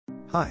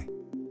Hi,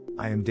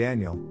 I am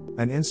Daniel,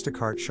 an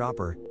Instacart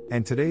shopper,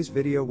 and today's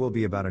video will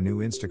be about a new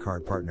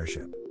Instacart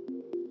partnership.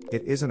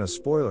 It isn't a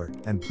spoiler,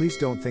 and please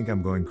don't think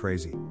I'm going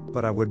crazy,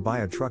 but I would buy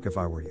a truck if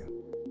I were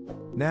you.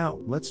 Now,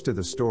 let's do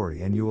the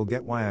story and you will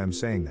get why I am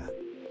saying that.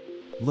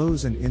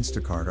 Lowe's and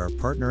Instacart are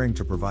partnering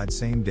to provide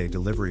same-day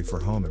delivery for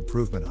home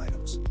improvement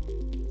items.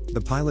 The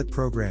pilot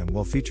program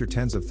will feature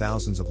tens of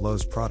thousands of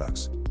Lowe's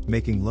products,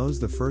 making Lowe's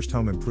the first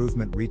home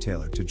improvement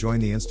retailer to join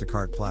the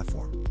Instacart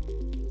platform.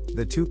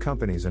 The two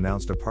companies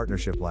announced a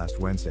partnership last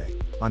Wednesday,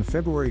 on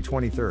February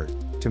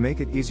 23rd, to make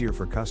it easier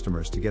for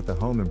customers to get the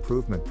home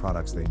improvement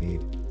products they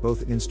need,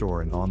 both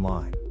in-store and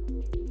online.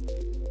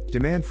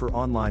 Demand for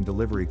online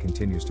delivery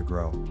continues to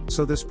grow,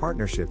 so this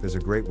partnership is a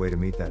great way to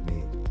meet that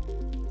need.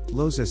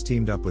 Lowe's has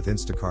teamed up with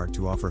Instacart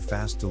to offer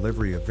fast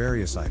delivery of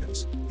various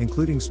items,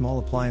 including small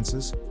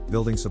appliances,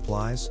 building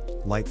supplies,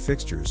 light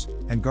fixtures,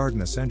 and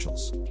garden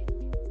essentials.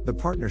 The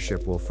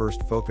partnership will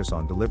first focus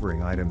on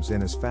delivering items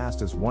in as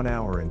fast as 1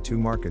 hour in 2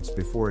 markets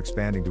before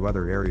expanding to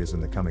other areas in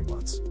the coming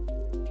months.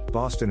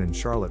 Boston and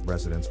Charlotte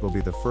residents will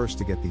be the first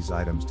to get these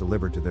items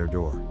delivered to their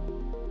door.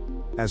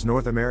 As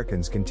North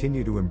Americans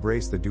continue to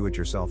embrace the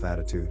do-it-yourself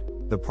attitude,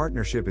 the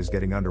partnership is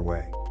getting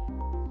underway.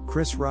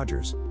 Chris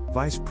Rogers,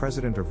 Vice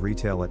President of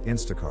Retail at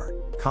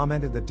Instacart,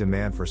 commented that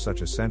demand for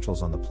such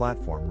essentials on the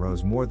platform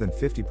rose more than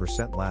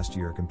 50% last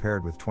year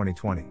compared with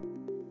 2020.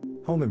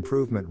 Home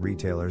improvement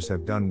retailers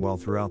have done well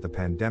throughout the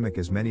pandemic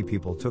as many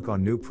people took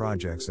on new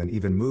projects and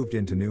even moved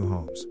into new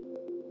homes.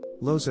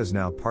 Lowe's has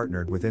now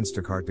partnered with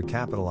Instacart to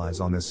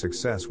capitalize on this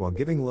success while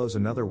giving Lowe's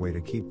another way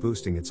to keep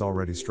boosting its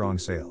already strong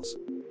sales.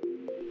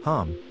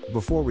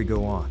 Before we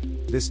go on,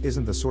 this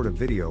isn't the sort of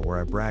video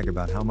where I brag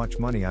about how much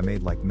money I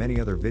made like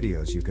many other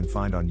videos you can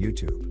find on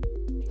YouTube.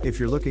 If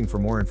you're looking for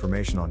more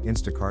information on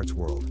Instacart's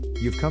world,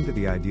 you've come to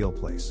the ideal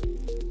place.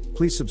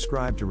 Please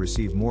subscribe to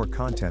receive more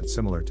content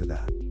similar to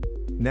that.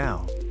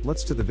 Now,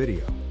 let's to the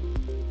video.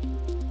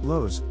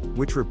 Lowe's,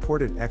 which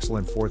reported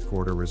excellent fourth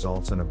quarter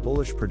results and a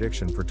bullish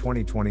prediction for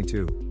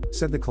 2022,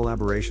 said the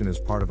collaboration is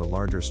part of a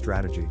larger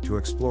strategy to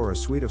explore a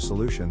suite of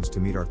solutions to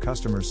meet our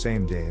customers'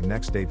 same-day and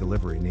next-day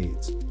delivery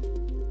needs.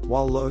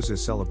 While Lowe's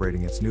is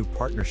celebrating its new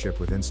partnership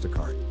with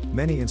Instacart,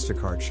 many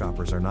Instacart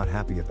shoppers are not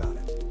happy about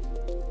it.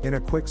 In a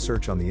quick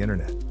search on the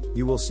internet,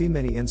 you will see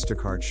many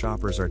Instacart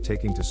shoppers are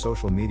taking to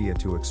social media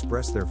to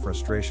express their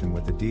frustration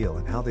with the deal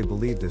and how they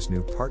believe this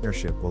new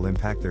partnership will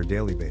impact their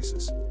daily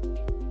basis.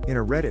 In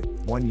a Reddit,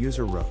 one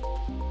user wrote,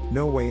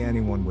 "No way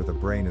anyone with a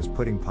brain is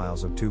putting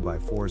piles of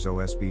 2x4s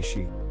OSB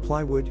sheet,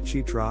 plywood,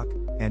 sheetrock,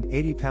 and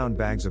 80-pound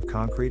bags of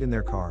concrete in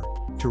their car,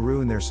 to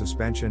ruin their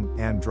suspension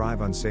and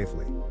drive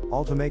unsafely,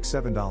 all to make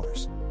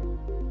 $7.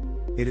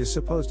 It is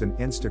supposed an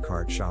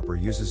Instacart shopper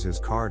uses his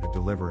car to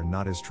deliver and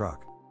not his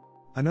truck."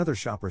 Another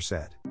shopper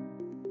said.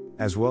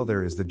 As well,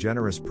 there is the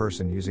generous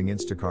person using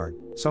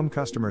Instacart, some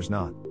customers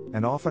not,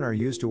 and often are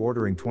used to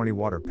ordering 20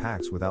 water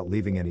packs without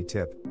leaving any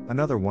tip,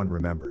 another one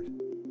remembered.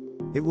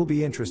 It will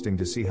be interesting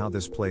to see how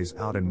this plays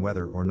out and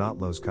whether or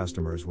not Lowe's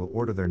customers will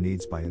order their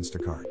needs by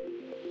Instacart.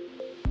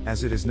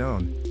 As it is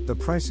known, the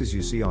prices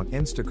you see on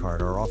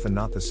Instacart are often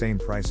not the same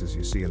prices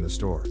you see in the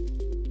store.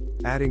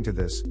 Adding to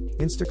this,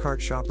 Instacart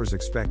shoppers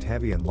expect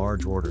heavy and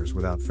large orders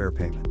without fair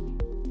payment.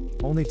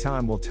 Only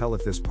time will tell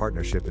if this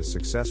partnership is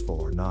successful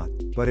or not,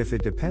 but if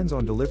it depends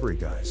on delivery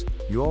guys,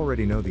 you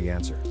already know the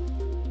answer.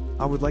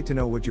 I would like to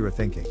know what you are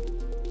thinking.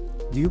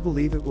 Do you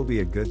believe it will be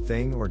a good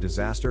thing or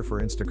disaster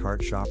for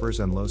Instacart shoppers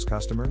and Lowe's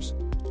customers?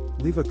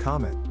 Leave a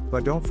comment,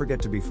 but don't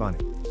forget to be funny.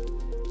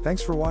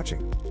 Thanks for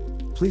watching.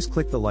 Please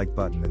click the like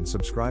button and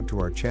subscribe to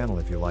our channel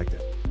if you liked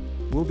it.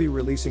 We'll be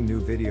releasing new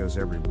videos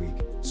every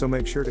week, so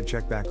make sure to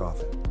check back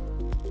often.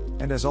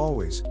 And as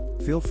always,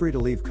 feel free to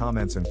leave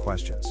comments and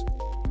questions.